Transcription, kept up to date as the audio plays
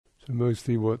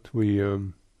mostly what we are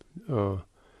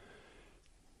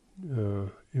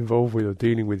involved with or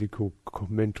dealing with, you call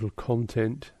mental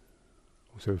content,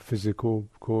 also physical,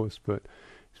 of course, but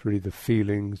it's really the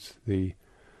feelings, the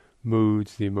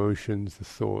moods, the emotions, the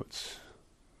thoughts,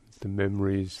 the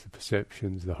memories, the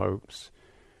perceptions, the hopes,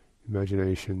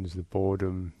 imaginations, the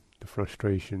boredom, the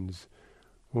frustrations,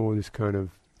 all this kind of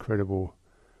incredible,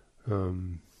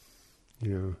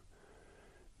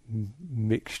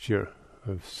 mixture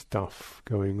of stuff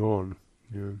going on.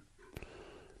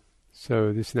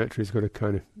 So this naturally has got a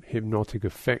kind of hypnotic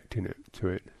effect to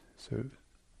it. So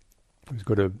it's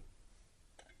got a,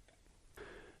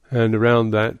 and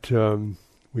around that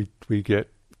we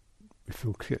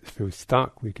feel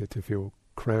stuck. We get to feel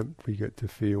cramped. We get to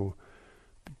feel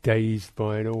dazed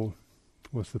by it all.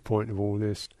 What's the point of all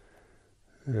this?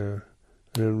 And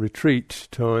in retreat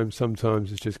time,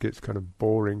 sometimes it just gets kind of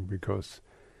boring because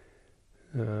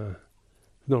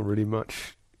not really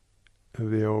much of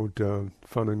the old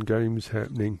fun and games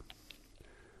happening.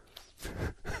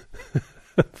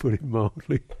 Put it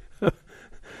mildly.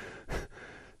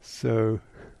 So,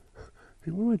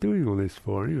 what am I doing all this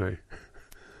for anyway?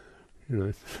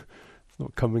 It's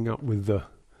not coming up with the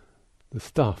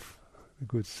stuff, the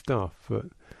good stuff. But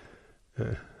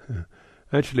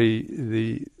actually,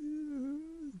 the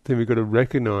thing we've got to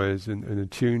recognise and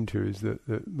attune to is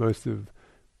that most of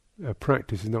our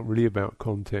practice is not really about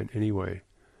content anyway.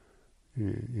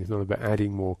 It's not about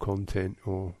adding more content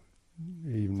or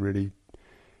even really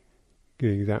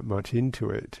getting that much into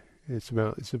it. It's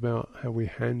about how we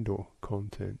handle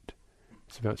content.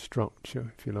 It's about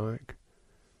structure, if you like.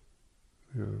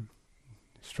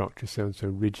 Structure sounds so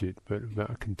rigid, but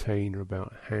about a container,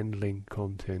 about handling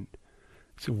content.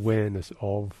 It's awareness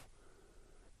of,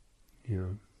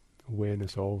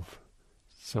 awareness of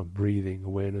some breathing,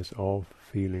 awareness of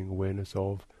feeling, awareness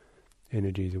of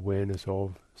energies, awareness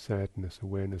of sadness,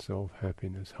 awareness of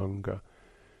happiness, hunger,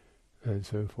 and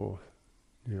so forth.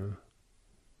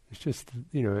 It's just,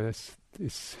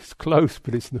 it's close,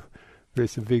 but it's not. But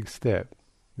it's a big step.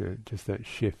 Just that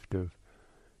shift of,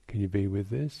 can you be with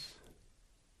this?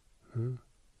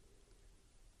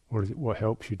 What is it? What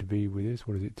helps you to be with this?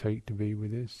 What does it take to be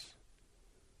with this?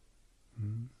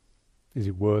 Is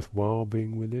it worthwhile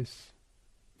being with this?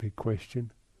 Big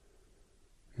question.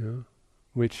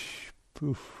 Which,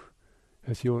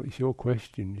 it's your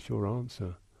question, it's your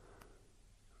answer.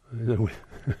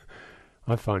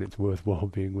 I find it's worthwhile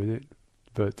being with it,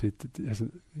 but it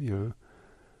doesn't,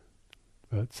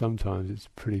 but sometimes it's a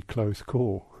pretty close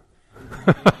call.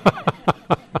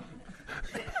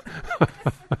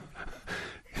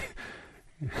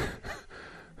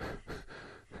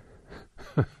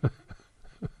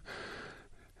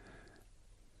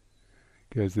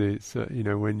 Because it's,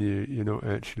 when you're not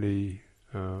actually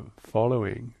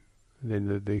following,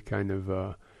 then the kind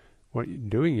of what you're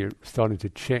doing, you're starting to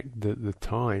check the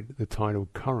tidal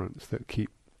currents that keep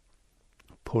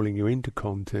pulling you into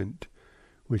content,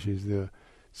 which is the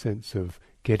sense of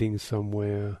getting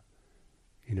somewhere,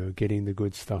 getting the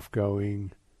good stuff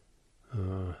going,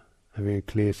 having a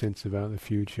clear sense about the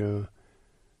future,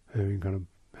 having kind of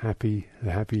the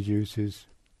happy juices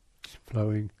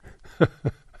flowing.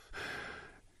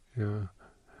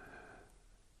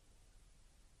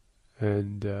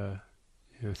 And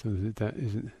so that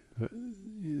isn't.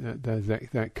 There's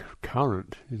that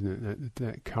current, isn't it?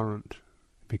 That current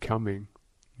becoming,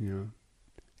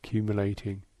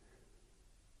 accumulating.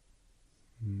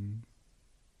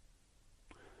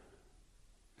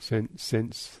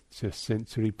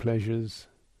 Sensory pleasures,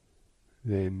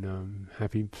 then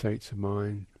happy states of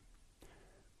mind,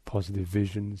 positive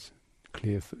visions,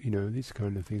 clear, these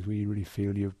kind of things where you really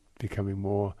feel you're becoming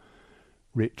more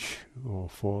rich or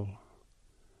full.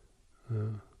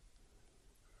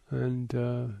 And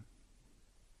then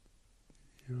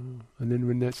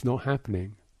when that's not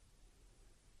happening,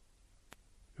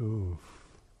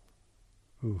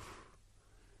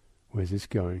 where's this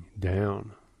going?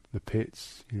 Down the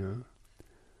pits,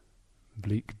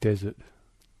 bleak desert.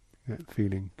 That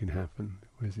feeling can happen.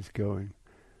 Where's this going?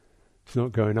 It's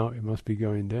not going up, it must be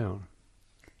going down.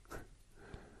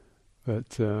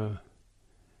 But you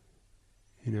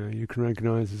can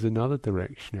recognise there's another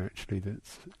direction actually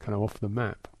that's kind of off the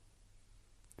map.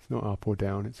 It's not up or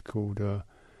down, it's called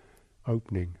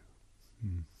opening.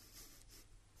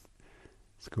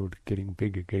 It's called getting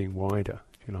bigger, getting wider,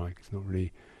 if you like. It's not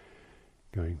really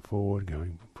going forward,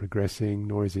 progressing,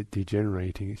 nor is it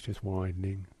degenerating, it's just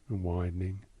widening and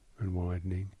widening and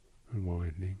widening and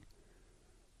widening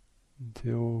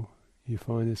until you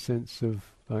find a sense of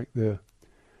like the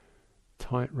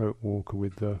tightrope walker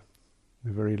with the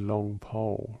very long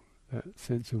pole that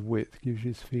sense of width gives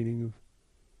you this feeling of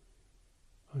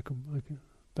like a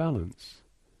balance.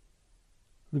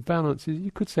 The balance is,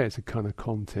 you could say it's a kind of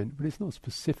content, but it's not a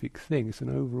specific thing. It's an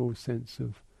overall sense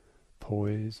of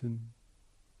poise and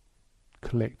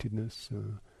collectedness,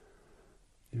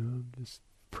 just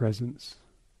presence.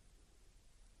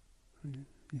 You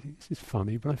think, this is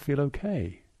funny, but I feel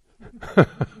okay.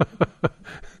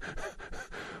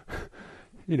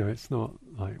 It's not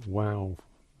like wow,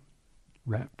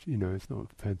 rapt. It's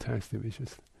not fantastic. It's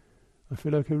just I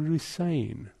feel okay, really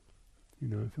sane.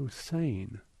 I feel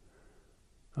sane.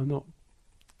 I'm not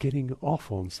getting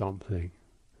off on something.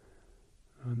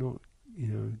 I'm not,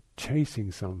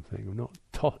 chasing something. I'm not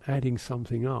adding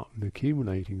something up and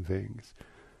accumulating things.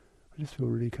 I just feel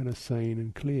really kind of sane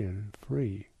and clear and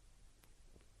free.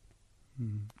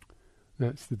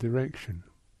 That's the direction,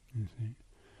 you see.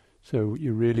 So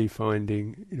you're really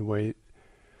finding, in a way,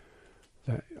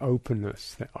 that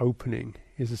openness, that opening,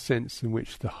 is a sense in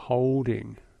which the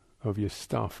holding of your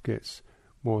stuff gets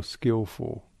more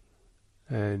skillful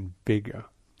and bigger,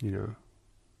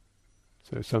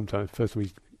 So sometimes, first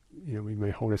we may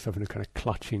hold ourselves in a kind of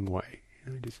clutching way,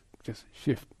 just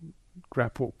shift,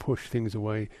 grapple, push things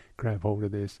away, grab hold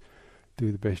of this,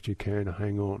 do the best you can, and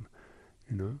hang on,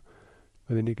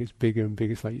 But then it gets bigger and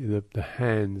bigger. It's like the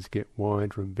hands get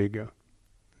wider and bigger,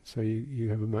 so you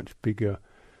have a much bigger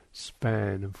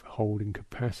span of holding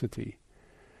capacity.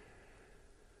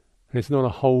 And it's not a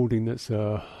holding that's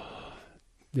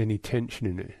any tension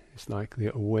in it. It's like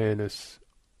the awareness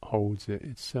holds it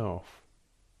itself.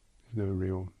 There's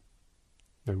no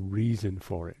reason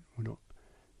for it. We're not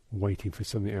waiting for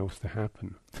something else to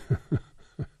happen.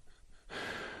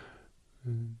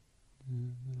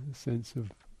 A sense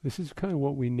of, this is kind of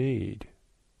what we need.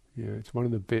 It's one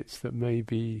of the bits that may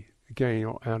be, again,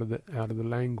 out of the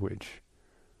language.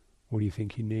 What do you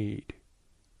think you need?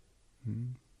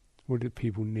 What do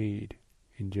people need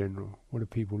in general? What do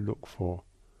people look for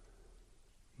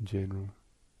in general?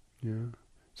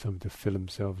 Something to fill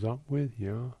themselves up with,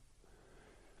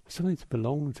 something to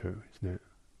belong to, isn't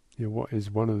it? What is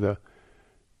one of the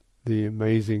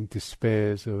amazing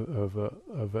despairs of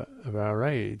our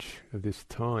age, of this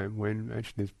time, when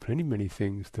actually there's many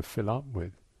things to fill up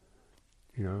with.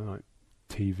 Like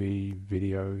TV,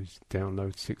 videos,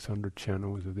 download 600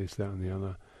 channels of this, that, and the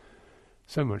other.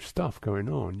 So much stuff going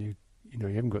on. You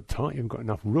haven't got time. You haven't got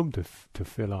enough room to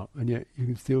fill up, and yet you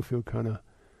can still feel kind of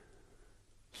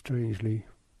strangely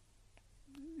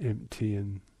empty.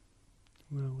 And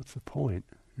what's the point?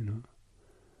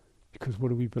 Because what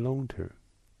do we belong to?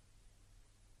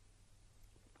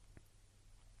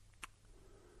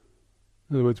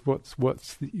 In other words, what's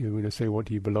when I say what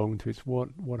do you belong to, it's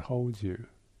what holds you.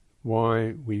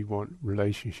 Why we want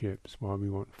relationships, why we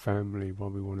want family, why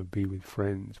we want to be with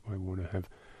friends, why we want to have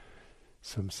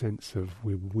some sense of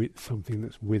we're with something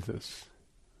that's with us.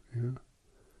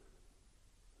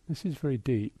 This is very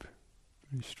deep,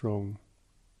 very strong.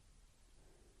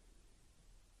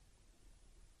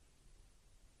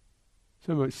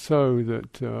 So much so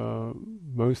that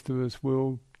most of us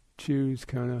will choose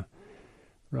kind of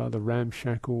rather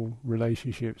ramshackle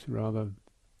relationships, rather,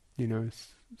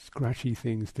 scratchy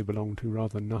things to belong to,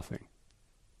 rather than nothing.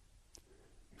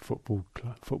 Football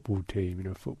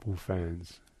team, football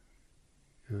fans.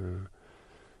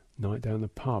 Night down the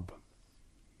pub,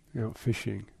 out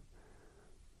fishing.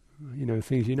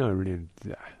 Things really,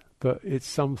 but it's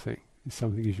something. It's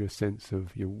something gives you a sense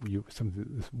of you something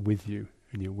that's with you,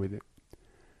 and you're with it.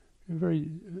 A very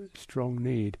strong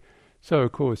need. So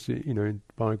of course, in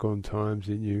bygone times,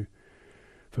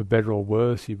 for better or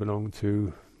worse, you belong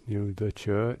to, the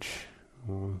church,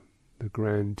 or the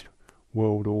grand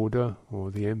world order, or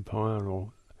the empire,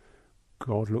 or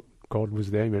God. Look, God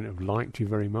was there. He may not have liked you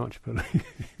very much, but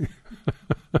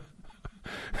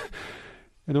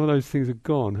and all those things are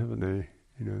gone, haven't they?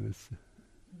 This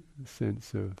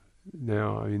sense of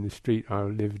now in the street I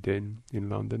lived in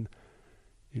London.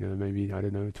 Maybe,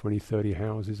 20, 30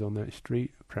 houses on that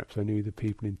street. Perhaps I knew the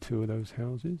people in 2 of those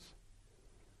houses.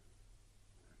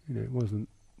 It wasn't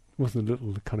a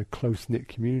little kind of close-knit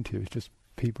community. It was just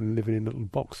people living in little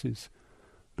boxes,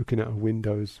 looking out of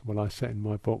windows while I sat in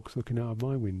my box looking out of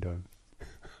my window.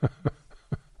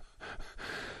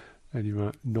 And you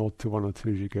might nod to one or two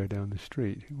as you go down the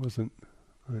street. It wasn't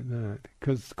like that.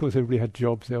 Because, of course, everybody had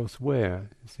jobs elsewhere.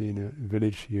 You see, in a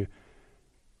village, you're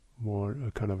more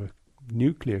a kind of a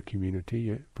nuclear community.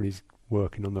 Everybody's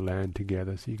working on the land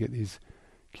together, so you get these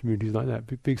communities like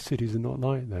that. Big cities are not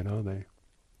like that, are they?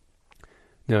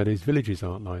 Nowadays, villages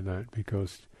aren't like that,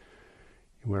 because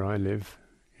where I live,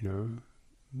 in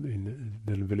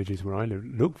the little villages where I live,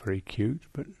 look very cute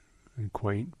and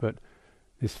quaint, but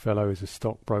this fellow is a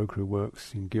stockbroker who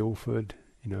works in Guildford.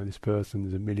 This person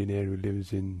is a millionaire who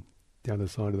lives in the other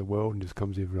side of the world and just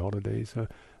comes here for holidays. So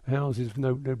houses with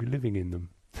nobody living in them.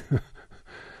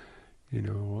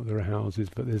 There are houses,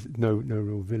 but there's no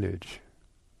real village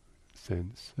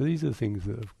sense. So these are the things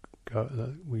that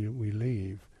we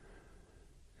leave,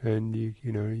 and you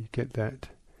get that.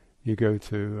 You go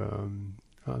to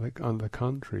other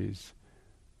countries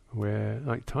where,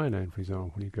 like Thailand, for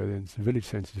example, you go there, and the village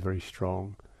sense is very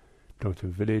strong. You belong to a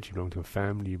village, you belong to a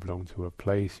family, you belong to a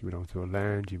place, you belong to a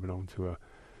land, you belong to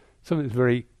something that's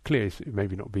very clear. It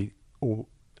maybe not be all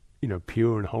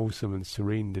pure and wholesome and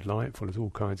serene and delightful. There's all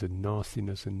kinds of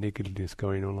nastiness and niggardliness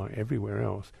going on like everywhere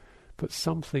else. But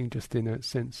something just in that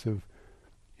sense of,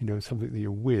 something that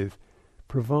you're with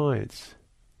provides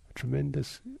a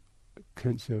tremendous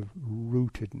sense of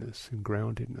rootedness and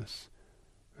groundedness.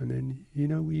 And then you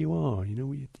know where you are, you know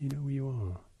where you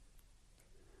are.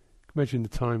 Imagine the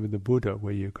time of the Buddha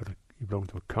where you belong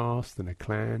to a caste and a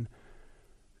clan,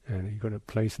 and you've got a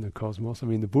place in the cosmos. I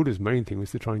mean, the Buddha's main thing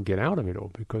was to try and get out of it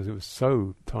all because it was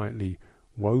so tightly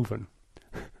woven,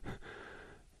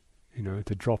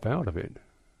 to drop out of it.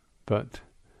 But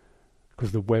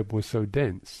because the web was so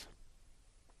dense.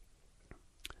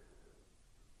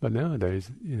 But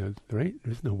nowadays,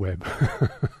 there's no web.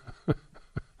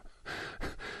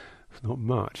 It's not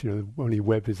much. The only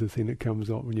web is the thing that comes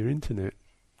up on your internet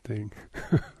thing,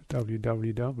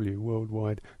 www,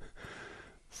 worldwide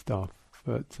stuff.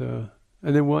 But and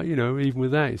then even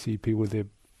with that, you see people with their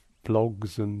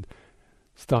blogs and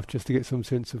stuff just to get some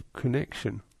sense of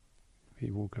connection.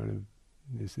 People kind of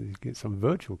get some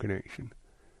virtual connection.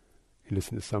 You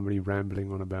listen to somebody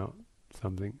rambling on about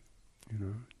something,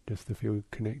 just to feel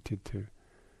connected to.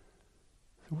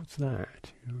 So what's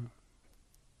that? And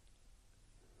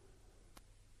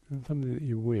something that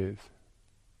you're with.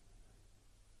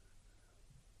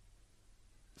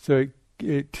 So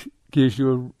it gives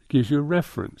you a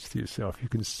reference to yourself. You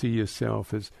can see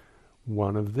yourself as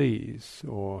one of these,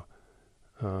 or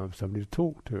somebody to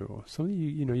talk to, or something.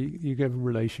 You have a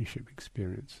relationship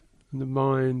experience, and the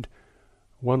mind,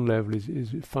 one level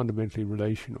is fundamentally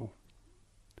relational.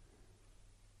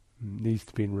 It needs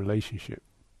to be in relationship.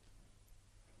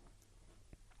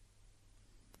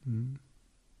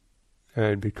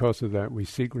 And because of that, we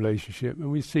seek relationship, and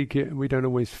we seek it, and we don't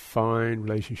always find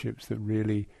relationships that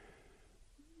really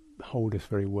hold us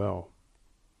very well,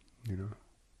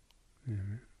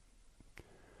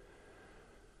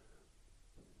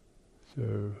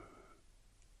 So,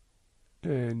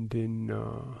 and in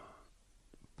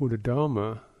Buddha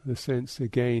Dhamma, the sense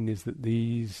again is that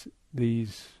these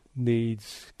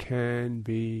needs can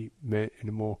be met in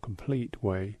a more complete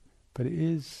way, but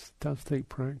it does take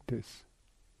practice.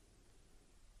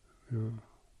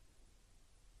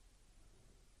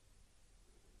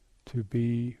 To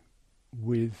be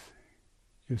with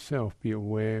yourself, be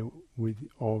aware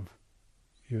of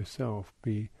yourself,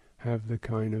 have the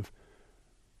kind of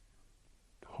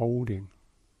holding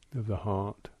of the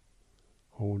heart,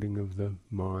 holding of the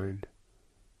mind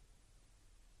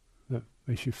that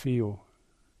makes you feel,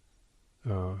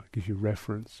 gives you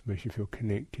reference, makes you feel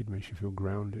connected, makes you feel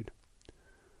grounded.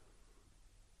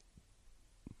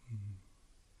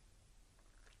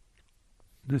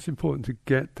 And it's important to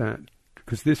get that,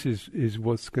 because this is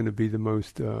what's going to be the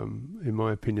most, in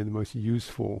my opinion, the most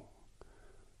useful,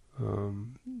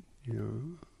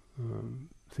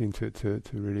 thing to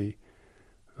really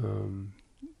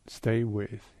stay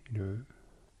with, to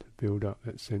build up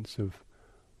that sense of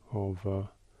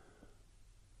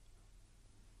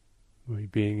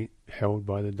being held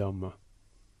by the Dhamma.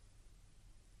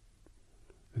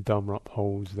 The Dhamma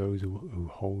upholds those who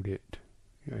hold it.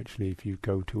 Actually, if you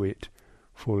go to it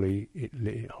fully,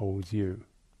 it holds you.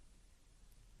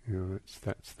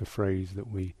 That's the phrase that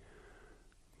we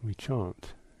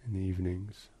chant in the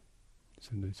evenings.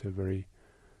 So it's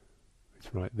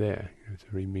right there. It's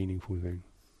a very meaningful thing.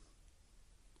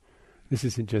 This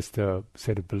isn't just a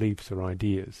set of beliefs or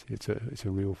ideas. It's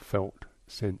a real felt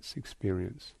sense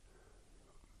experience.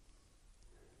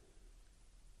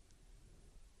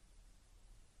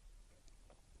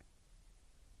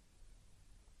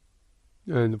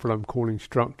 And what I'm calling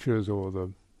structures, or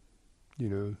the,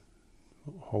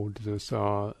 holders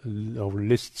are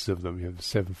lists of them. You have the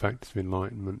 7 factors of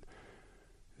enlightenment.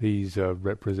 These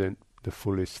represent the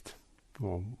fullest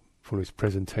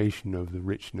presentation of the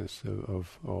richness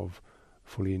of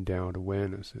fully endowed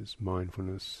awareness. As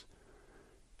mindfulness,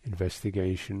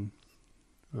 investigation,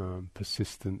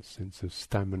 persistence, sense of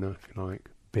stamina, if you like,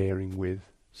 bearing with,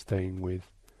 staying with,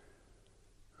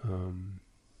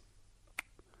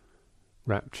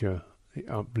 rapture, the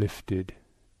uplifted,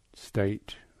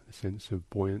 state, a sense of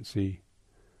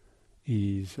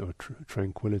ease or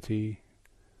tranquility,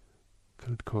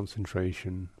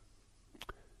 concentration,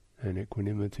 and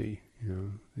equanimity.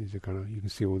 These are kind of, you can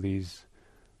see all these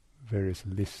various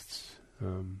lists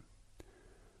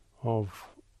of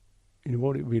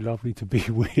what it would be lovely to be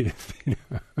with.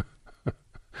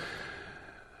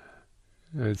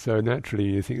 And so naturally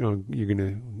you think, you're going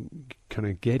to kind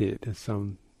of get it as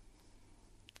some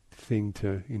thing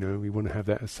to, we want to have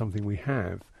that as something we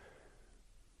have.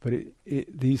 But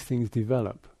these things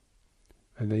develop,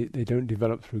 and they don't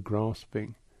develop through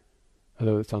grasping,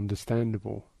 although it's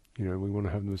understandable. We want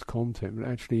to have them as content, but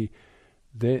actually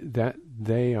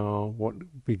they are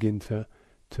what begin to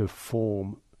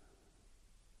form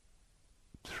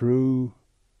through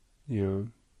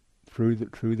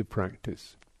the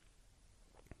practice.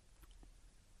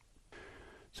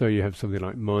 So you have something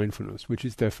like mindfulness, which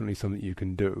is definitely something you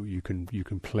can do. You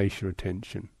can place your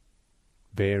attention,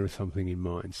 bear something in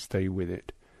mind, stay with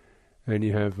it, and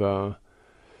you have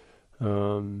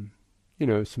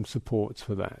some supports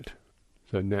for that.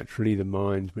 So naturally, the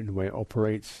mind, in the way it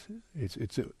operates,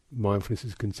 mindfulness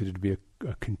is considered to be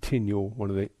a continual one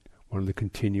of the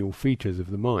continual features of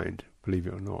the mind. Believe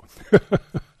it or not,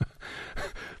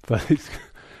 but it's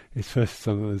first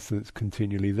something that's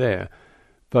continually there.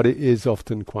 But it is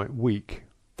often quite weak.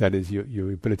 That is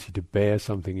your ability to bear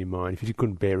something in mind. If you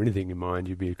couldn't bear anything in mind,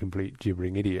 you'd be a complete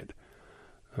gibbering idiot.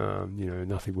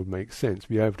 Nothing would make sense.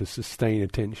 Be able to sustain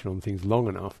attention on things long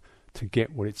enough to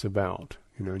get what it's about.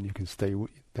 And you can stay.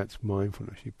 That's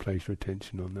mindfulness. You place your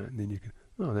attention on that, and then you can.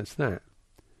 Oh, that's that.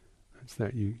 That's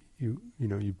that. You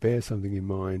bear something in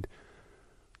mind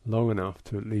long enough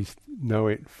to at least know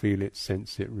it, feel it,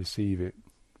 sense it, receive it.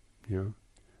 And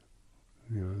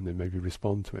then maybe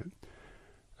respond to it.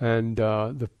 And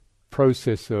the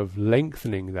process of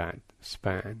lengthening that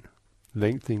span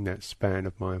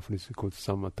of mindfulness is called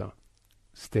samatha,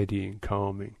 steadying,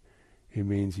 calming. It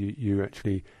means you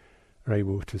actually are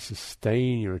able to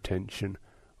sustain your attention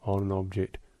on an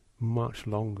object much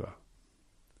longer.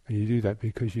 And you do that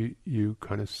because you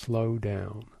kind of slow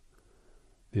down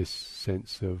this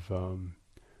sense of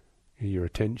your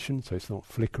attention, so it's not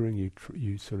flickering.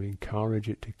 You sort of encourage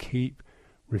it to keep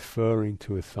referring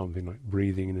to something like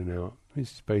breathing in and out.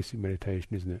 This is basic meditation,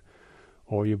 isn't it?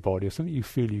 Or your body, or something you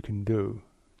feel you can do.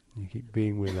 You keep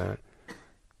being with that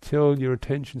till your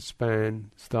attention span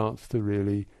starts to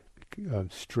really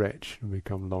stretch and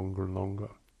become longer and longer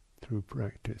through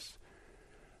practice.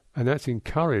 And that's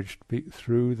encouraged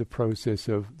through the process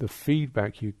of the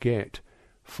feedback you get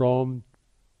from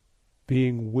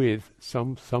being with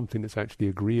something that's actually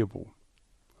agreeable,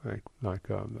 like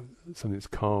something that's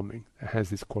calming, that has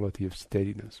this quality of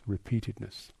steadiness,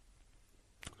 repeatedness.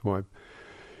 That's why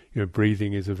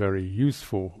breathing is a very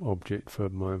useful object for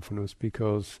mindfulness,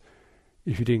 because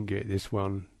if you didn't get this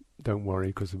one, don't worry,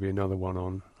 because there'll be another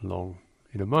one along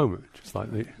in a moment, just like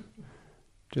you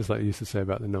used to say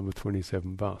about the number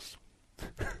 27 bus.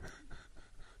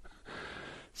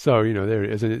 So there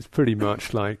it is, and it's pretty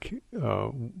much like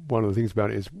one of the things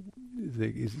about it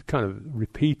is kind of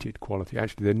repeated quality.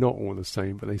 Actually, they're not all the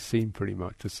same, but they seem pretty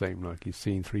much the same. Like you've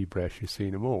seen 3 breaths, you've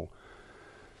seen them all.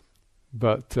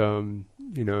 But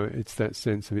it's that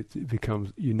sense of it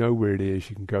becomes, where it is,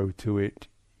 you can go to it,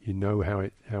 how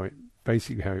it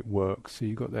basically how it works. So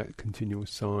you've got that continual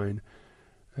sign,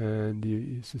 and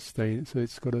you sustain it. So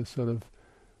it's got a sort of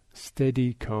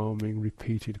steady, calming,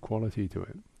 repeated quality to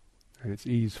it. And it's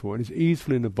easeful. And it's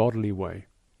easeful in a bodily way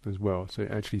as well. So it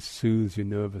actually soothes your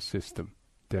nervous system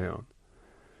down.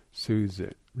 Soothes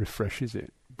it, refreshes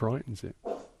it, brightens it.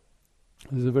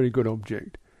 It's a very good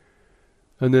object.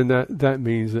 And then that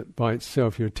means that by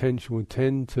itself your attention will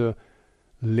tend to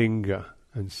linger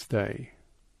and stay.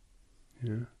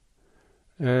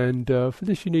 And for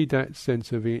this you need that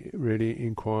sense of really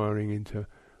inquiring into,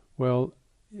 well,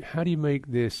 how do you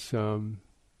make this...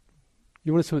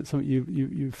 you want something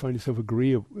you find yourself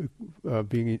agreeable,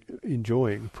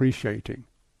 enjoying, appreciating.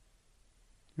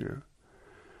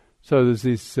 So there's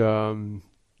this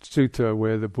sutta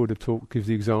where the Buddha gives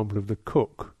the example of the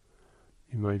cook.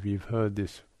 Maybe you've heard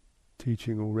this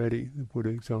teaching already. The Buddha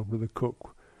example of the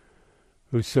cook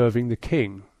who's serving the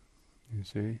king. You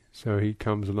see, so he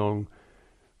comes along.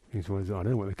 I don't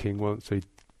know what the king wants. So he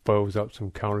boils up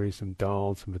some curry, some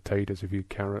dal, some potatoes, a few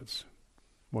carrots,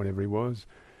 whatever it was.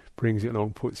 Brings it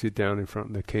along, puts it down in front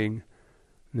of the king,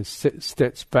 and then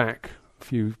steps back a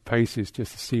few paces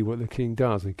just to see what the king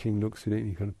does. And the king looks at it and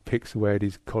he kind of picks away at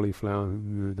his cauliflower.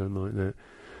 Don't like that.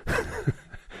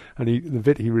 And the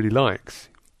bit he really likes,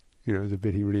 the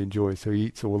bit he really enjoys, so he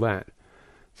eats all that.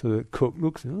 So the cook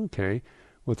looks, okay,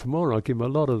 well, tomorrow I'll give him a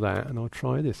lot of that and I'll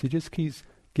try this. He just keeps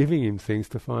giving him things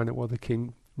to find out what the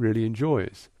king really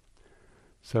enjoys.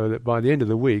 So that by the end of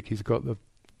the week, he's got the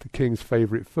king's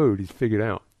favourite food he's figured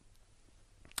out.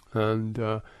 And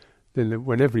then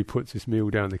whenever he puts this meal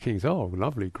down, the king's, oh,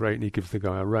 lovely, great, and he gives the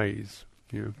guy a raise.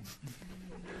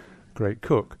 Great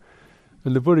cook.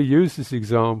 And the Buddha used this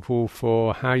example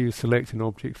for how you select an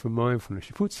object for mindfulness.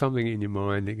 You put something in your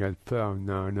mind, it goes, oh,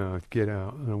 no, get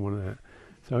out, I don't want that.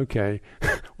 So, okay,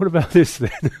 what about this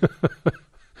then?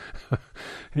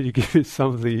 And you give it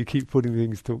something, you keep putting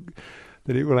things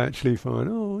that it will actually find,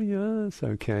 oh, yeah, that's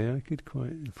okay, I could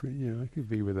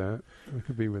be with that,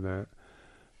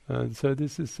 And so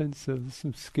there's a sense of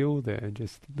some skill there,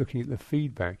 just looking at the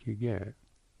feedback you get.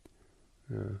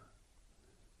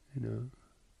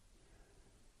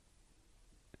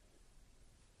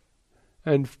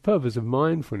 And for the purpose of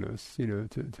mindfulness, to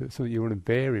something you want to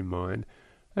bear in mind,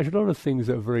 actually a lot of things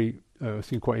that are very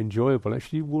seem quite enjoyable,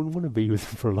 actually you wouldn't want to be with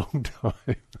them for a long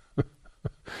time.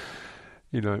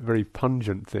 Very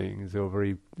pungent things or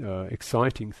very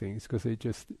exciting things, because they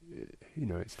just,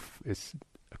 it's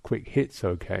a quick hit's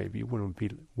okay, but you wouldn't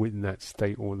be within that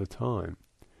state all the time.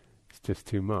 It's just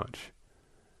too much.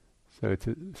 So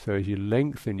as you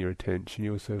lengthen your attention,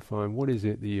 you also find what is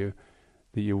it that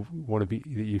you want to be,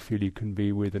 that you feel you can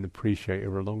be with and appreciate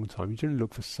over a long time. You generally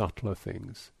look for subtler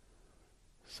things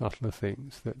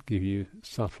that give you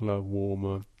subtler,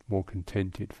 warmer, more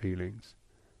contented feelings.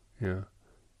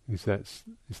 Because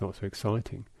it's not so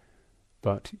exciting,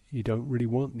 but you don't really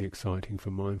want the exciting for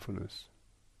mindfulness.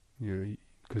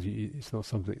 Because it's not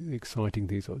something, the exciting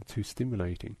things are too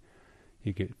stimulating.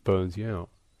 Burns you out.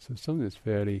 So something that's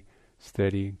fairly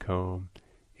steady and calm,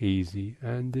 easy,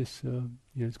 and this,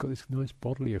 it's got this nice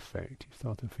bodily effect. You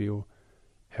start to feel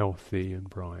healthy and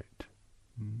bright.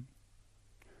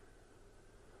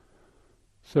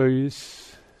 So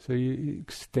you're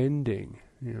extending,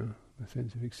 a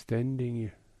sense of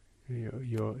extending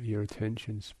your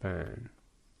attention span.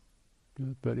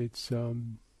 But it's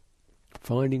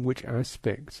finding which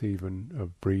aspects even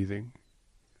of breathing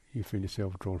you feel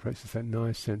yourself drawn to. It's that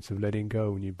nice sense of letting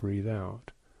go when you breathe out.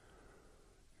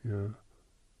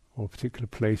 Or a particular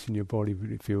place in your body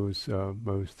that it feels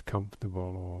most comfortable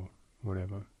or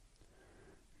whatever.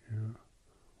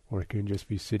 Or it can just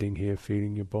be sitting here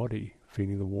feeling your body,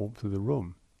 feeling the warmth of the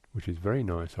room, which is very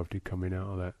nice after coming out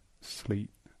of that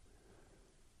sleep.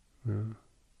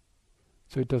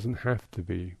 So it doesn't have to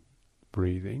be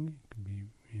breathing, it can be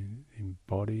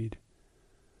embodied.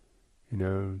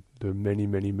 There are many,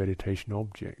 many meditation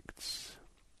objects.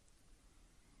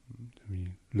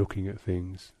 Looking at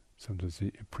things, sometimes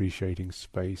appreciating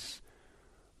space,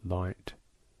 light,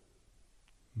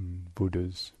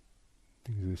 Buddhas,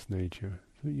 things of this nature,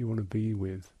 that you want to be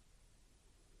with.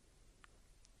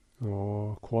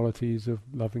 Or qualities of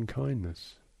loving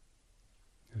kindness.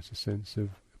 There's a sense of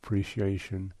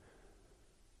appreciation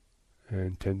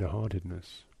and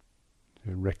tender-heartedness.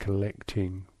 And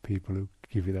recollecting people who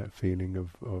give you that feeling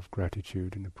of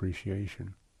gratitude and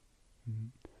appreciation.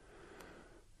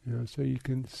 So you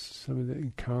can, something that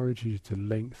encourages you to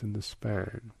lengthen the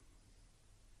span.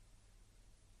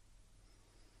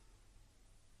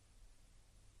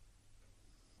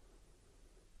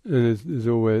 And there's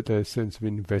always a sense of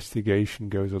investigation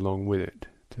goes along with it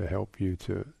to help you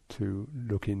to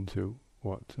look into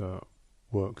what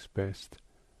works best,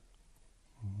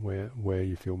 where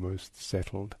you feel most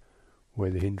settled, where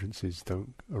the hindrances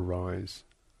don't arise,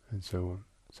 and so on.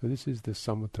 So this is the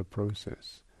samatha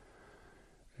process.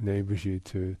 Enables you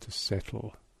to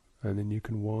settle, and then you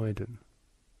can widen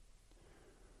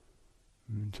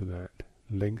into that,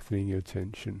 lengthening your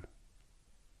attention,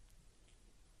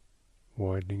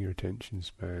 widening your attention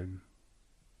span.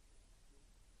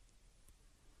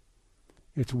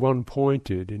 It's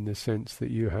one-pointed in the sense that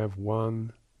you have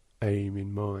one aim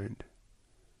in mind,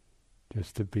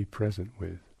 just to be present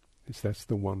with. That's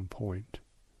the one point.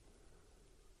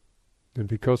 And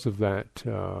because of that,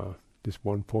 this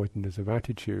one-pointedness of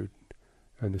attitude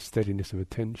and the steadiness of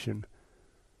attention,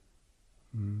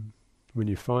 when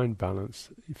you find balance,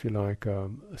 if you like,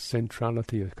 a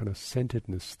centrality, a kind of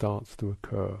centeredness starts to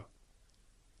occur.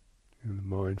 And the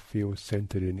mind feels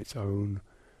centered in its own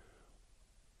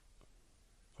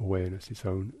awareness, its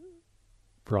own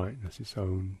brightness, its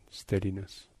own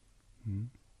steadiness.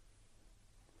 And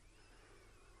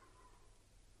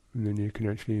then you can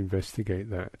actually investigate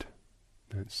that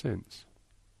sense.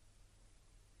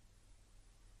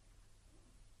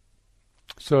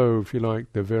 So, if you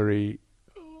like, the very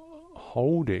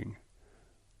holding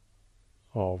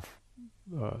of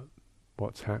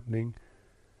what's happening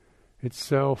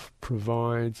itself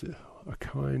provides a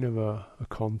kind of a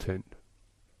content,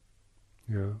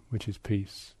 which is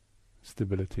peace,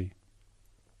 stability.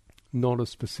 Not a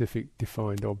specific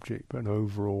defined object, but an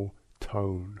overall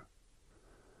tone.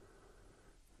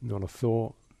 Not a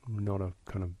thought, not a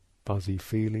kind of buzzy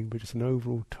feeling, but just an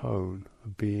overall tone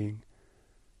of being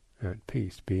at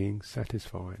peace, being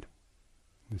satisfied.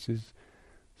 This is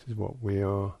what we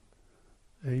are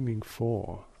aiming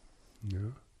for.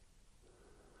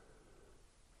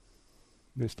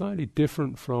 It's slightly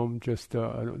different from just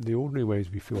the ordinary ways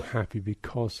we feel happy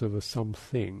because of a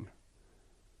something.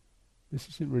 This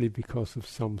isn't really because of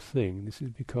something. This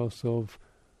is because of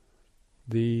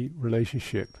the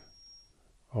relationship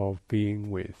of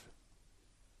being with.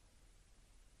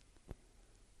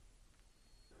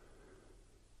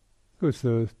 Of course,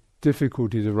 the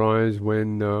difficulties arise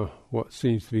when what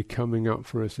seems to be coming up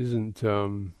for us isn't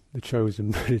the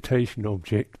chosen meditation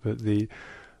object, but the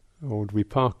old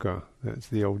vipaka. That's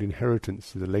the old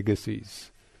inheritance, the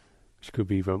legacies, which could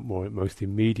be most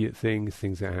immediate things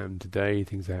that happened today,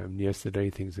 things that happened yesterday,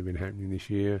 things that have been happening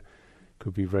this year.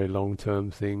 Could be very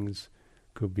long-term things.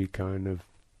 Could be kind of,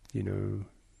 the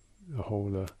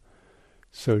whole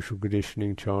social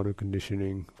conditioning, childhood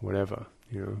conditioning, whatever.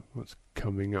 What's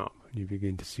coming up. And you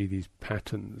begin to see these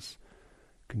patterns,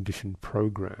 conditioned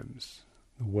programs,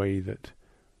 the way that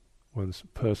one's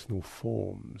personal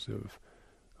forms of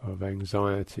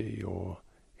anxiety or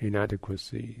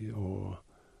inadequacy or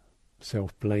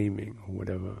self-blaming or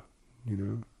whatever,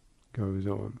 goes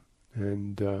on.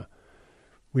 And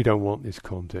we don't want this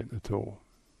content at all.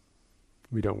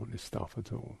 We don't want this stuff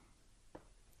at all.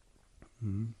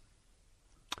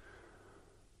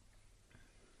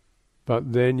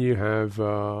 But then you have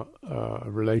a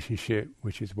relationship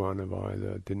which is one of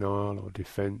either denial or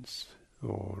defense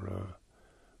or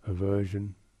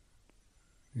aversion.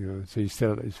 So you set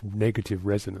up this negative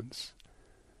resonance.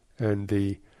 And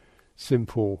the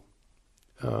simple,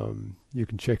 you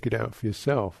can check it out for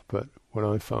yourself, but what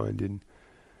I find in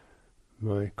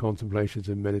my contemplations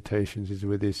and meditations is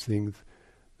with these things,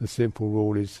 the simple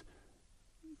rule is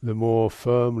the more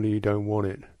firmly you don't want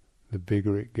it, the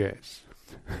bigger it gets.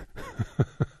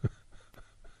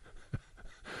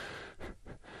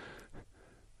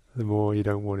 The more you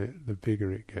don't want it, the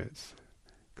bigger it gets.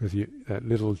 Because that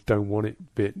little don't want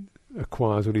it bit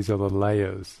acquires all these other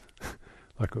layers,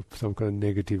 like some kind of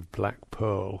negative black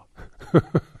pearl.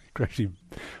 Actually,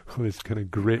 this kind of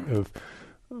grit of,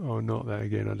 not that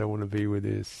again, I don't want to be with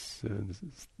this,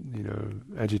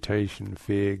 agitation,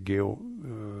 fear, guilt,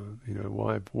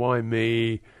 why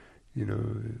me,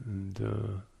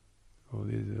 and all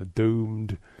these are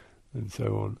doomed, and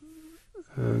so on.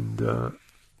 And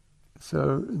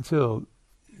so until,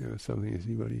 something is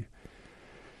anybody,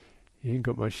 you ain't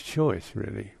got much choice,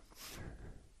 really.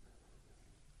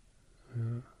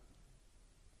 And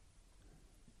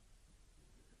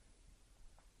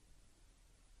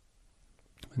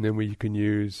then we can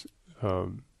use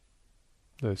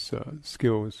those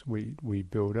skills we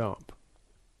build up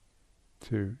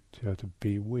to how to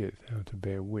be with, how to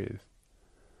bear with.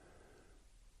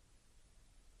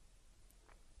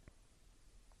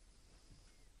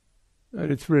 And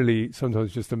it's really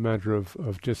sometimes just a matter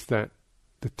of just that.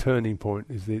 The turning point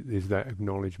is that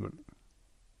acknowledgement.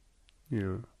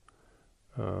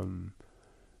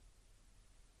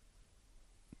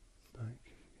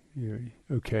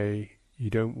 Okay, you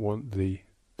don't want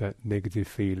that negative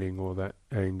feeling or that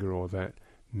anger or that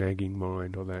nagging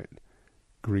mind or that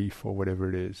grief or whatever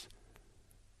it is.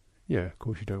 Yeah, of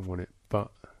course you don't want it, but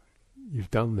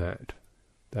you've done that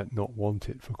not want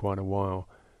it for quite a while.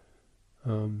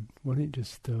 Why don't you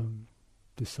just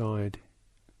decide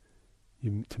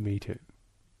to meet it?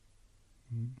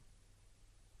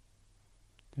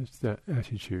 Just that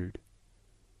attitude.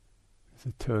 It's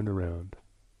a turnaround.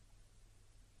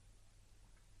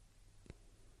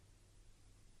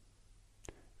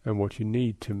 And what you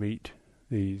need to meet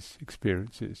these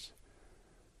experiences,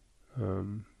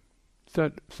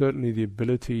 certainly the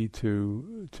ability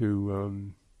to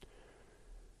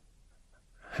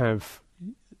have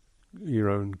your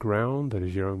own ground, that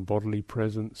is your own bodily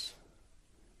presence,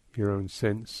 your own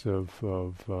sense of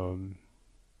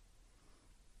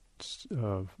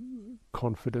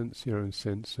confidence, your own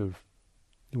sense of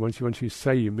once you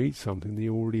say you meet something,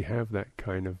 you already have that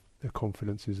kind of, the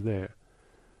confidence is there.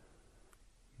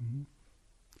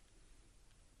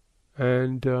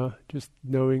 And just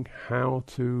knowing how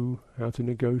to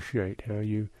negotiate, how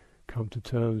you come to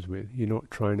terms with. You're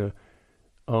not trying to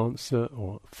answer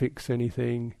or fix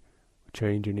anything,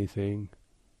 change anything,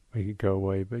 make it go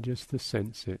away, but just to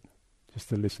sense it, just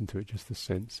to listen to it, just to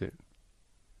sense it,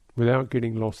 without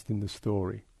getting lost in the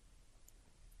story.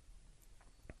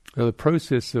 Now the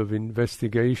process of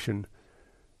investigation,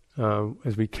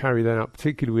 as we carry that out,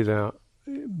 particularly with our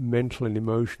mental and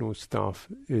emotional stuff,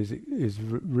 is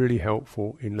really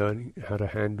helpful in learning how to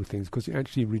handle things, because it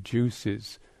actually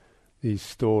reduces these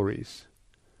stories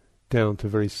down to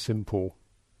very simple,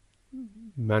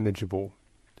 manageable,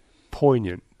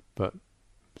 poignant, but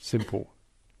simple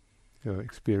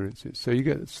experiences. So you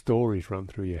get stories run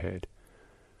through your head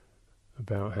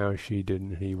about how she did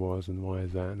and he was, and why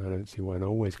is that, and I don't see why, and I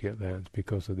always get that, it's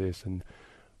because of this, and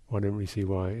I don't really see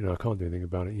why, I can't do anything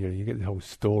about it. You get the whole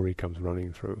story comes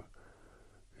running through,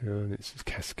 and it's just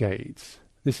cascades.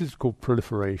 This is called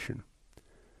proliferation.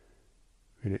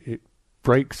 And it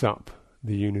breaks up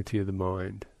the unity of the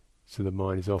mind. So the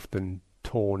mind is often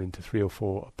torn into 3 or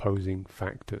 4 opposing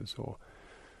factors, or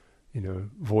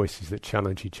voices that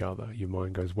challenge each other. Your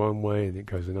mind goes one way and it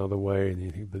goes another way, and you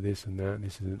think, but this and that, and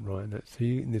this isn't right, and that's. So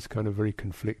you're in this kind of very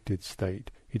conflicted state.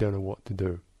 You don't know what to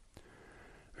do.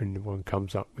 And one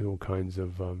comes up with all kinds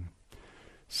of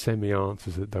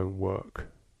semi-answers that don't work,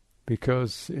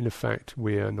 because in effect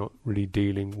we are not really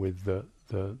dealing with the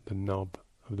nub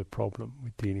of the problem.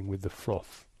 We're dealing with the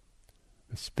froth,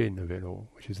 the spin of it all,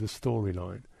 which is the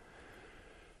storyline.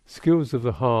 Skills of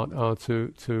the heart are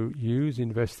to use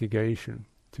investigation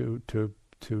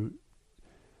to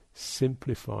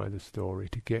simplify the story,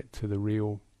 to get to the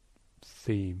real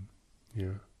theme.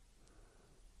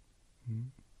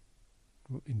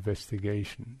 What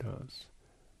investigation does,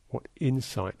 what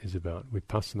insight is about.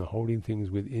 Vipassana, holding things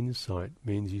with insight,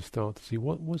 means you start to see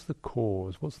what was the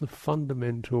cause, what's the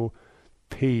fundamental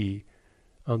P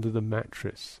under the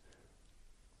mattress,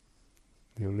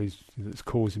 that's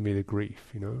causing me the grief.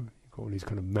 You've got all these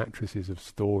kind of mattresses of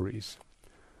stories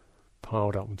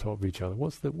piled up on top of each other.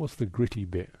 What's the gritty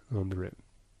bit under it?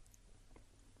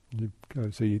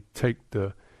 So you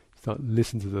start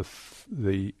listen to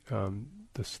the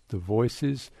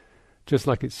voices, just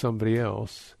like it's somebody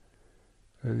else,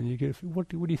 and you get, what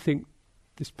do you think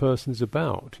this person's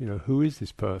about? Who is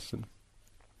this person?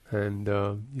 And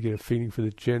you get a feeling for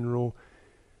the general.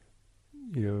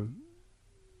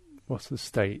 What's the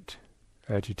state?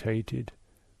 Agitated,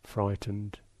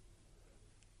 frightened,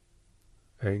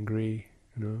 angry.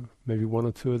 Maybe 1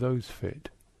 or 2 of those fit.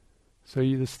 So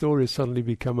the story has suddenly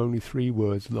become only 3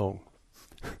 words long.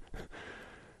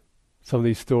 Some of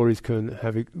these stories can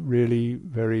have really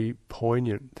very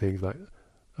poignant things like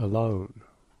alone,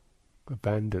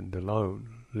 abandoned,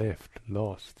 alone, left,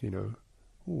 lost,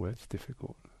 Oh, that's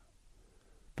difficult.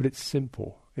 But it's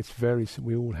simple. It's very simple.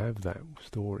 We all have that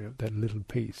story, that little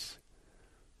piece.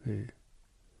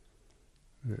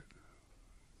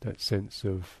 That sense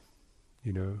of,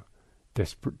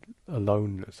 desperate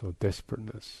aloneness or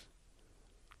desperateness,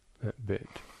 that bit.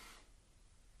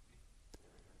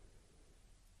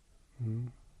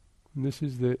 And this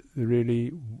is the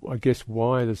really, I guess,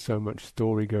 why there's so much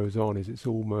story goes on, is it's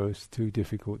almost too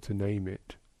difficult to name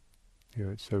it.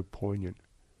 It's so poignant.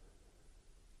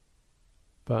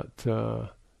 But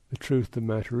the truth of the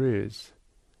matter is,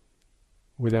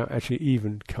 without actually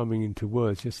even coming into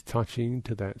words, just touching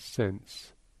into that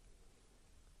sense,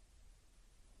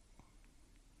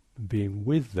 being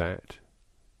with that,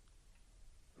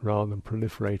 rather than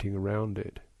proliferating around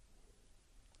it,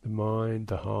 the mind,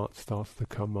 the heart starts to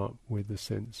come up with the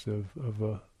sense of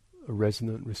a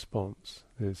resonant response.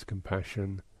 There's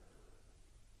compassion,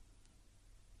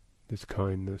 there's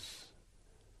kindness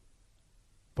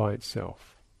by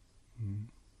itself.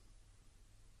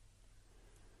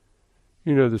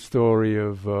 The story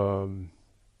of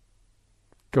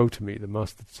Gautami, the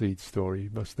mustard seed story. You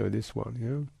must know this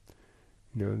one,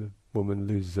 the woman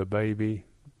loses her baby,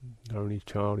 her only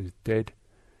child is dead,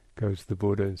 goes to the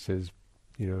Buddha and says,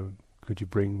 could you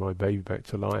bring my baby back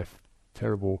to life?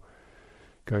 Terrible,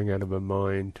 going out of her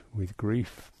mind with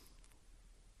grief.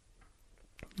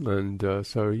 And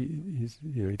so he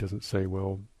doesn't say,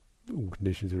 well, all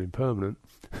conditions are impermanent,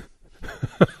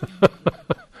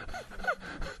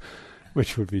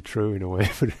 which would be true in a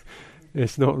way, but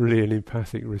it's not really an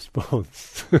empathic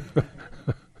response.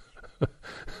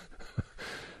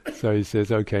 So he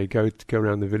says, okay, go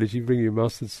around the village, you bring your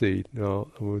mustard seed, and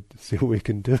we'll see what we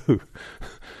can do.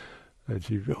 And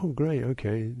she, oh great,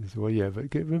 okay. He said, well yeah, but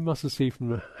get mustard seed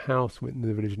from a house in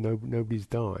the village, nobody's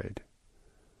died.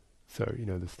 So,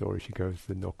 the story, she goes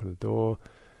to knock on the door,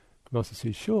 mustard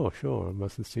seed, sure,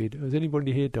 mustard seed. Has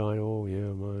anybody here died? Oh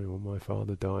yeah, my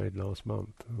father died last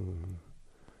month. Oh.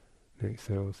 Next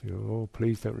house, oh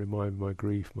please don't remind me of my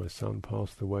grief, my son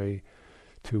passed away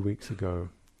 2 weeks ago.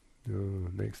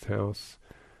 Next house,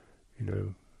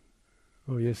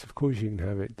 oh yes, of course you can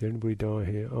have it. Did anybody die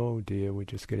here? Oh dear, we're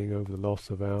just getting over the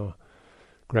loss of our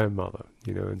grandmother,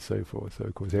 and so forth. So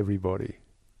of course everybody.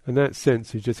 And that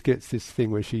sense, it just gets this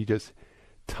thing where she just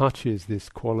touches this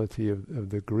quality of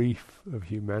the grief of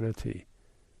humanity,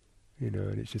 and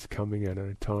it's just coming at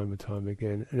her time and time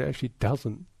again, and it actually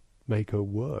doesn't make her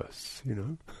worse,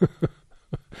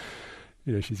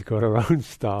 she's got her own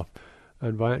stuff,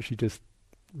 and by actually just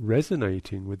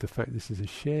resonating with the fact this is a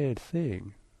shared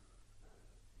thing,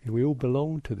 we all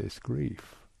belong to this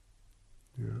grief.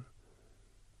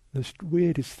 The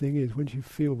weirdest thing is when you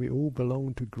feel we all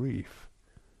belong to grief,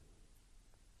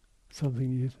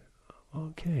 something you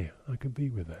okay, I can be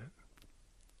with that.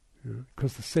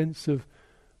 Because the sense of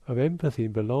empathy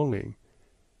and belonging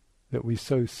that we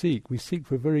so seek, we seek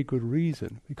for a very good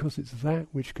reason, because it's that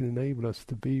which can enable us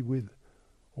to be with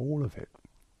all of it.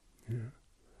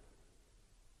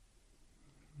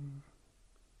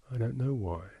 I don't know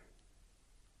why.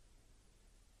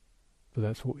 But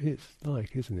that's what it's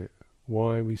like, isn't it?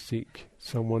 Why we seek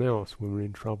someone else when we're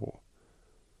in trouble.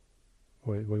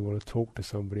 Why we want to talk to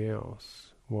somebody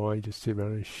else. Why just sit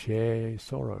around and share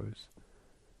sorrows.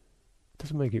 It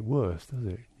doesn't make it worse, does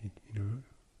it? It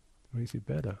makes it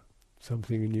better.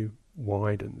 Something in you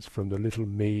widens from the little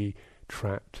me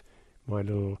trapped, my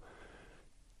little,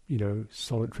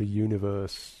 solitary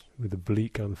universe with a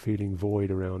bleak, unfeeling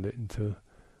void around it, into,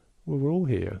 well, we're all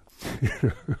here.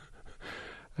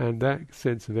 And that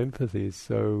sense of empathy is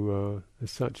so,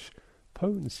 there's such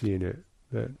potency in it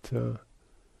that,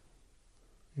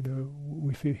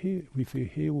 we feel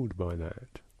healed by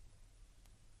that.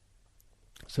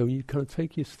 So you kind of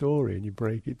take your story and you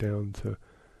break it down to,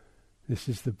 this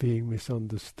is the being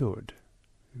misunderstood.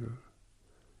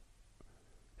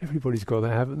 Everybody's got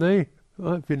that, haven't they?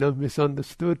 I've been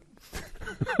misunderstood.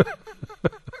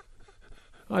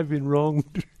 I've been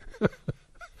wronged.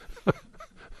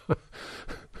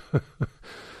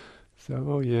 So,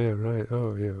 oh yeah, right.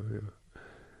 Oh yeah.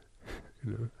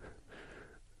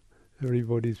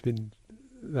 Everybody's been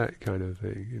that kind of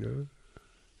thing.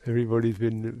 Everybody's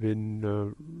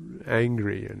been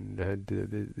angry and had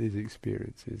these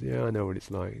experiences. Yeah, I know what it's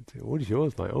like. What is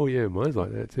yours like? Oh yeah, mine's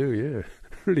like that too. Yeah,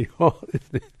 really hot,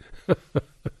 isn't it?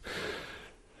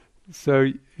 So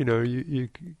you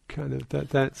kind of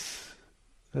that's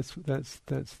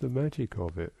the magic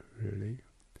of it, really.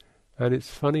 And it's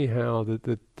funny how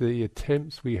the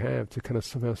attempts we have to kind of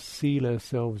somehow seal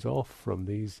ourselves off from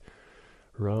these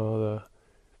rather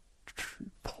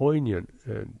poignant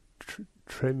and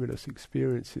tremulous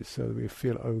experiences, so that we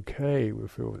feel okay, we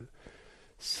feel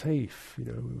safe, we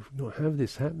not have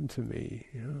this happen to me,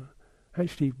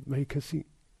 actually make us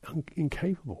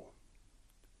incapable.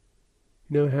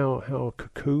 How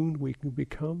cocooned we can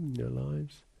become in our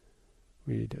lives.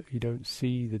 You don't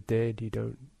see the dead, you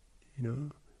don't,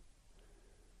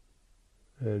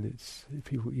 and it's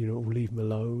people, leave them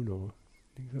alone or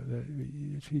things like that.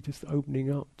 You're actually just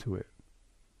opening up to it.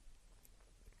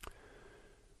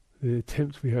 The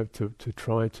attempts we have to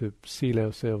try to seal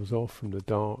ourselves off from the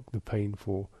dark, the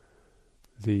painful,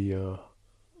 the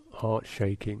heart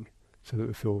shaking, so that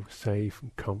we feel safe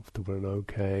and comfortable and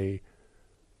okay,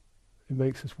 it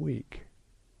makes us weak.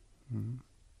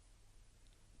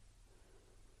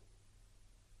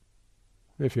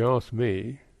 If you ask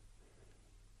me,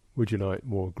 would you like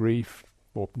more grief?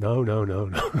 Or no.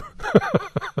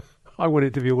 I want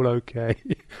it to be all okay.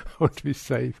 I want to be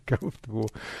safe, comfortable.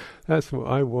 That's what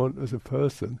I want as a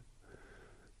person,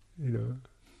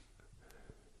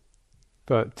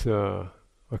 But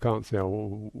I can't say I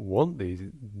want these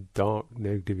dark,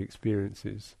 negative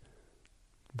experiences.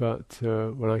 But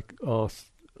when I ask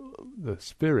the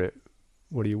spirit,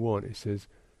 what do you want? It says,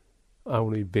 I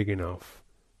want to be big enough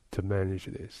to manage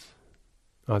this.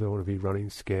 I don't want to be running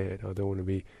scared. I don't want to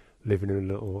be living in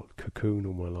a little cocoon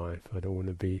all my life. I don't want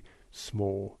to be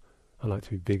small. I like to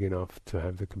be big enough to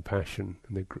have the compassion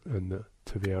and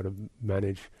to be able to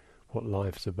manage what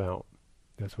life's about.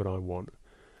 That's what I want.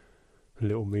 And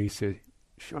little me says,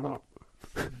 "Shut up."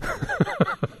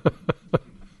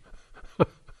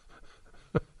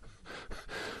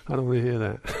 I don't want to hear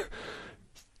that.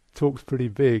 Talk's pretty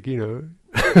big, I'm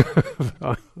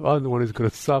the one who's going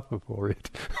to suffer for it.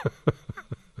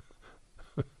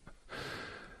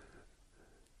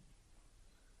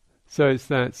 So it's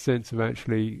that sense of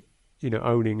actually,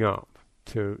 owning up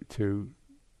to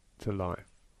life,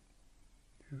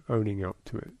 owning up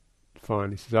to it.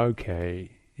 Finally says,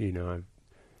 okay, I've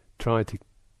tried to,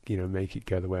 make it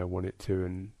go the way I want it to,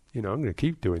 and I'm going to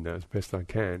keep doing that as best I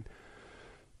can.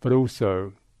 But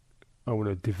also, I want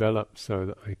to develop so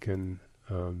that I can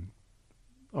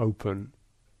open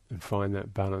and find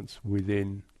that balance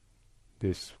within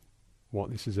this,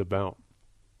 what this is about,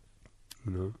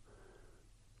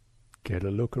 get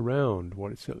a look around.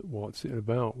 What's it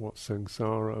about? What's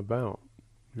samsara about?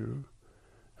 You know?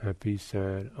 Happy,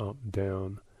 sad, up,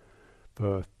 down,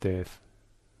 birth, death,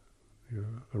 you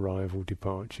know, arrival,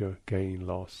 departure, gain,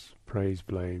 loss, praise,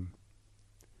 blame,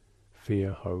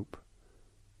 fear, hope.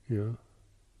 You know,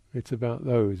 it's about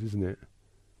those, isn't it?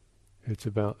 It's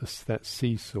about that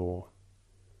seesaw.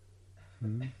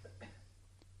 Hmm?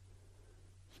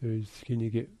 So can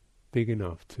you get big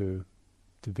enough to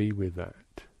be with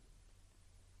that?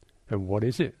 And what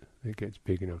is it that gets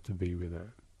big enough to be with that?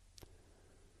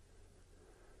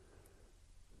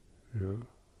 You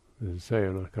know, as I say,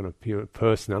 on a kind of pure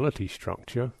personality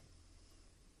structure,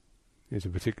 there's a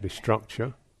particular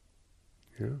structure.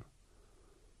 You know,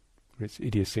 its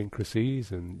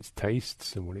idiosyncrasies and its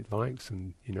tastes and what it likes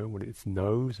and, you know, what it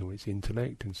knows and what its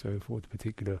intellect and so forth,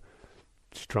 particular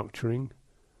structuring.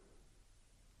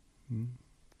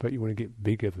 But you want to get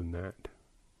bigger than that.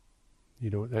 You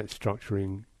know, that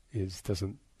structuring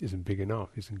isn't big enough,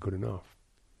 isn't good enough.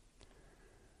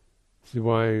 This is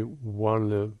why one of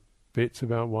the bits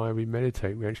about why we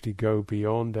meditate, we actually go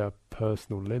beyond our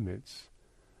personal limits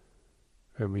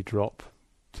and we drop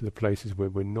to the places where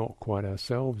we're not quite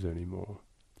ourselves anymore.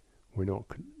 We're not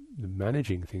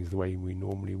managing things the way we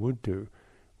normally would do.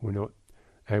 We're not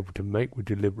able to we're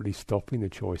deliberately stopping the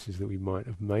choices that we might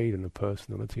have made on a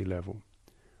personality level.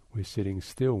 We're sitting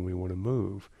still when we want to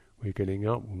move. We're getting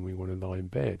up when we want to lie in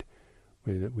bed.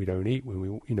 We don't eat when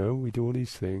we do all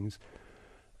these things.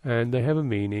 And they have a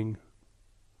meaning,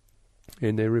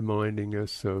 and they're reminding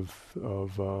us of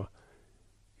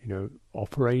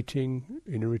operating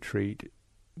in a retreat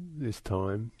this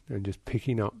time and just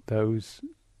picking up those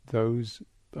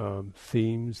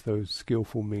themes, those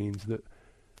skillful means that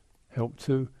help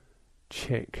to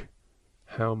check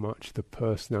how much the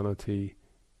personality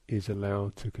is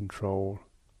allowed to control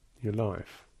your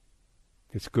life.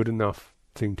 It's a good enough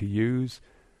thing to use.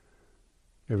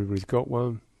 Everybody's got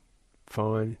one.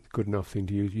 Fine. It's a good enough thing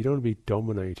to use. You don't want to be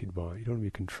dominated by it. You don't want to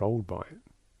be controlled by it.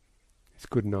 It's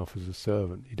good enough as a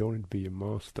servant. You don't want to be your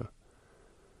master.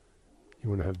 You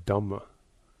want to have Dhamma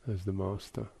as the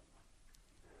master.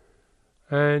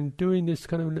 And doing this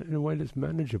kind of in a way that's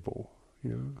manageable,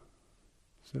 you know.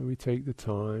 So we take the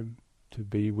time to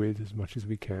be with as much as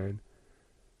we can,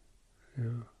 you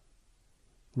know,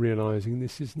 realizing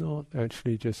this is not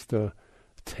actually just a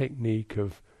technique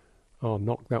of,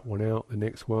 knock that one out, the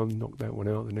next one, knock that one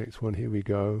out, the next one, here we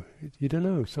go. You don't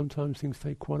know, sometimes things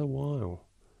take quite a while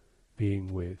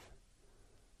being with.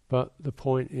 But the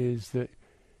point is that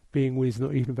being with is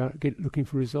not even about looking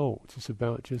for results. It's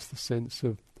about just the sense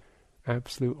of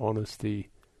absolute honesty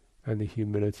and the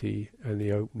humility and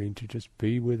the opening to just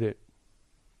be with it.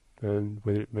 And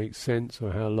whether it makes sense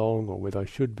or how long or whether I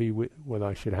should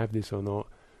have this or not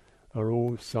are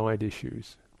all side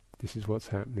issues. This is what's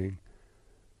happening.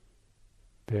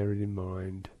 Bear it in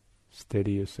mind.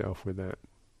 Steady yourself with that.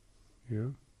 You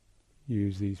know?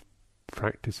 Use these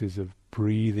practices of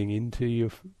breathing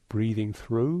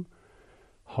through,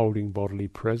 holding bodily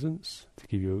presence to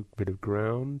give you a bit of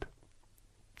ground.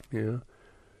 Yeah.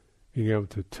 Being able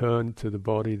to turn to the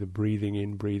body, the breathing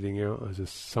in, breathing out as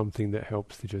something that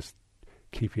helps to just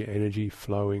keep your energy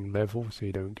flowing level so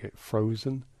you don't get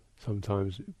frozen.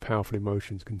 Sometimes powerful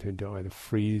emotions can tend to either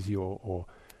freeze you or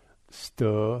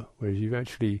stir, whereas you've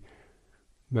actually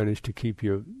managed to keep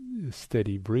your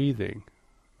steady breathing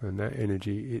and that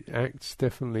energy. It acts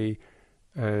definitely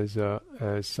as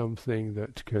something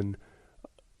that can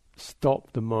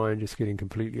stop the mind just getting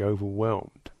completely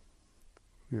overwhelmed.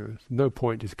 You know, there's no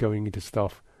point just going into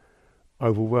stuff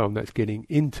overwhelmed. That's getting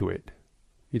into it.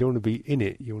 You don't want to be in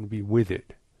it. You want to be with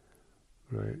it,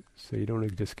 right? So you don't want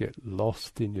to just get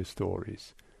lost in your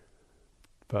stories.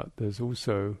 But there's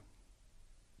also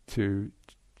the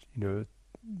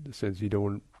sense you don't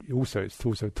want. It's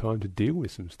also time to deal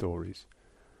with some stories.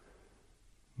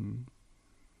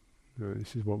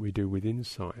 This is what we do with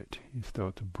insight. You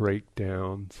start to break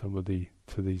down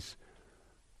to these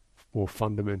more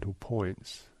fundamental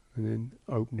points, and then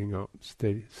opening up,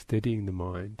 steadying the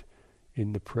mind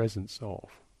in the presence of.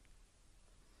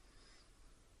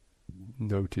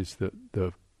 Notice that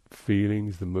the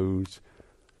feelings, the moods,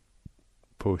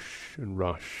 push and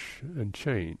rush and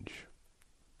change.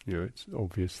 You know, it's an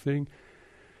obvious thing.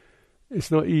 It's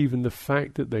not even the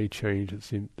fact that they change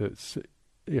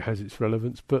it has its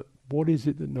relevance, but what is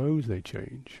it that knows they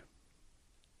change?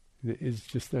 It is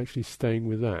just actually staying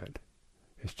with that.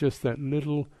 It's just that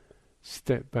little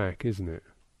step back, isn't it?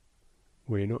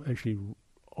 Where you're not actually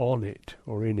on it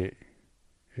or in it.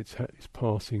 It's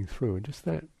passing through, and just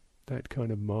that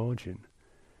kind of margin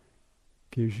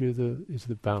gives you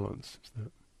the balance. Isn't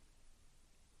it?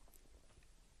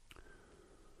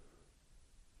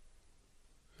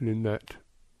 And in that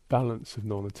balance of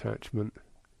non-attachment,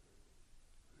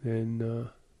 then,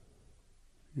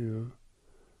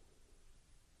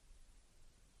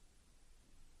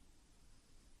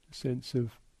 a sense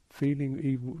of feeling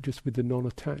evil just with the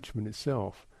non-attachment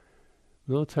itself.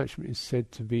 Non-attachment is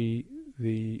said to be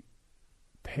the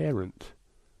parent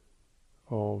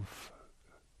of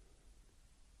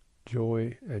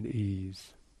joy and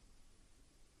ease,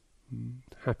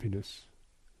 happiness.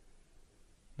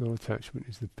 Non-attachment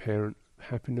is the parent.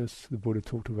 Happiness, the Buddha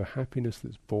talked of a happiness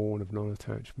that's born of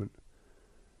non-attachment.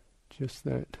 Just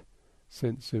that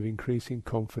sense of increasing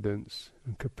confidence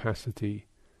and capacity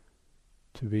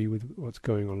to be with what's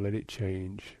going on, let it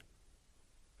change,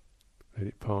 let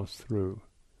it pass through.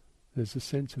 There's a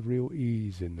sense of real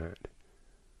ease in that,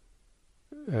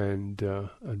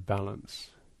 and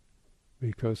balance,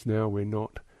 because now we're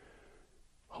not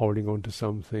holding on to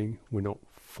something, we're not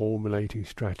formulating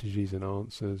strategies and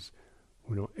answers,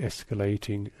 we're not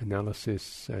escalating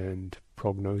analysis and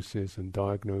prognosis and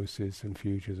diagnosis and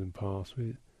futures and past.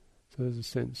 So there's a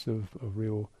sense of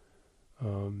real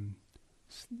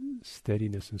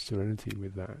steadiness and serenity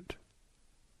with that.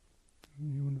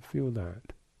 You want to feel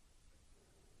that.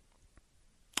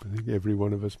 I think every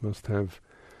one of us must have,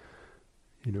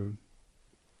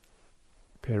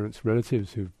 parents,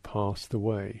 relatives who've passed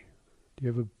away. Do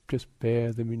you ever just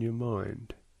bear them in your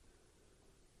mind?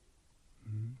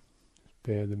 Just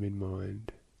bear them in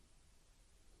mind.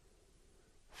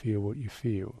 Feel what you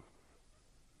feel.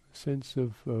 A sense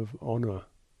of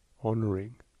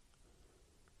honouring.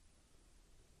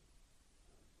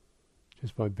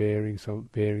 Just by bearing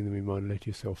them in mind, let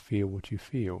yourself feel what you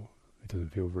feel. It doesn't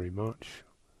feel very much.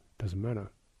 Doesn't matter.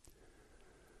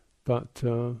 But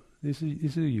this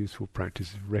is a useful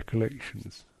practice of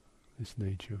recollections, this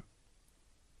nature.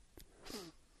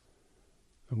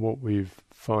 And what we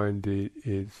find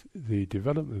is the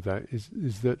development of that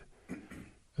is that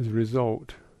as a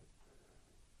result,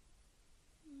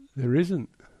 there isn't,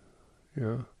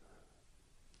 a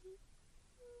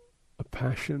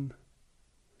passion,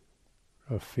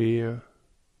 a fear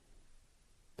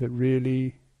that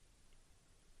really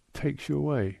takes you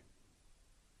away.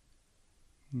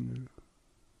 You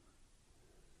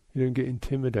don't get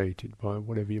intimidated by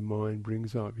whatever your mind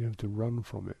brings up. You have to run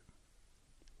from it.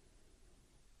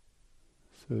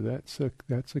 So that's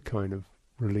a kind of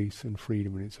release and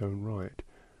freedom in its own right.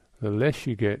 The less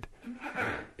you get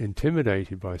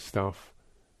intimidated by stuff,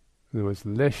 in other words, the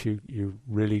less you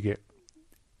really get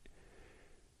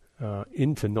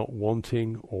into not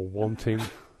wanting or wanting,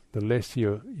 the less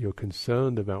you're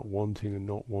concerned about wanting and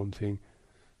not wanting,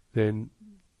 then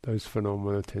those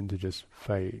phenomena tend to just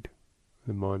fade.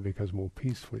 The mind becomes more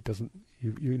peaceful. It doesn't.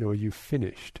 You've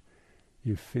finished.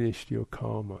 You've finished your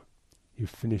karma. You've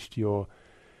finished your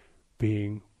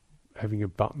having your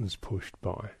buttons pushed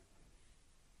by.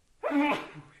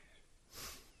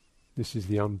 This is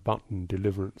the unbuttoned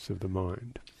deliverance of the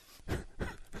mind.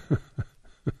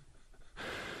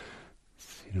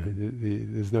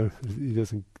 There's no.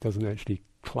 It doesn't actually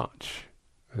clutch,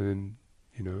 and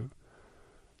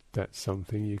that's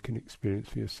something you can experience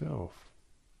for yourself.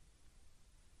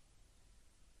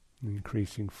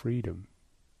 Increasing freedom.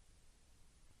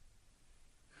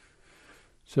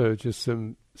 So just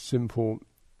some simple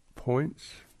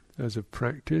points as a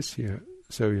practice.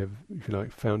 So you have, if you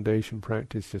like, foundation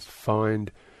practice. Just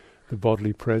find the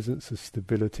bodily presence, the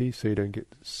stability, so you don't get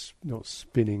not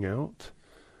spinning out.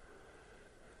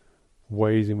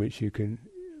 Ways in which you can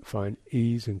find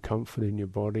ease and comfort in your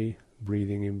body,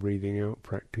 breathing in, breathing out,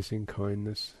 practicing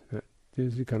kindness. That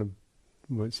is the kind of,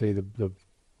 you might say, the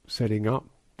setting up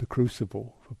the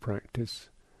crucible for practice.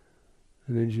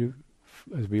 And then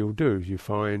as we all do, you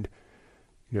find,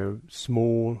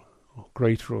 small, or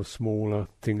greater or smaller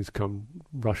things come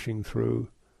rushing through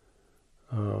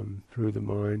the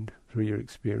mind, through your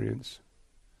experience.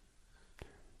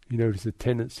 You notice the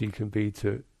tendency can be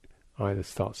to either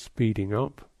start speeding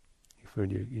up,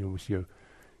 when you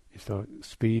start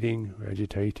speeding,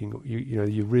 agitating, or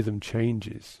your rhythm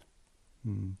changes.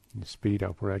 You speed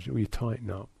up or agitate, or you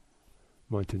tighten up.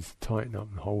 Mind tends to tighten up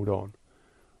and hold on,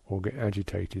 or get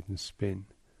agitated and spin,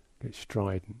 get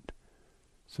strident.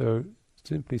 So,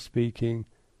 simply speaking,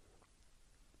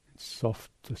 it's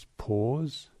soft, just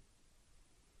pause,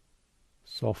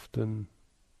 soften,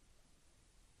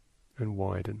 and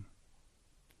widen.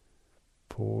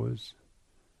 Pause,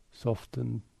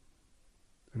 soften,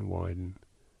 and widen.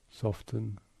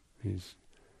 Soften is,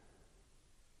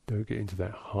 don't get into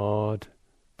that hard,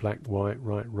 black, white,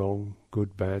 right, wrong,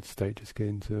 good, bad state. Just get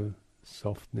into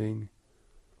softening,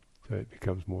 so it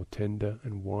becomes more tender,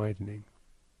 and widening,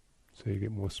 so you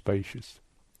get more spacious.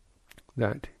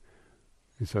 that,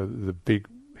 so the big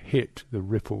hit, the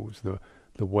ripples,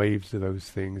 the waves of those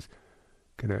things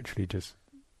can actually just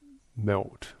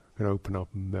melt, can open up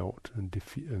and melt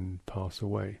and pass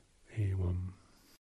away. Evam.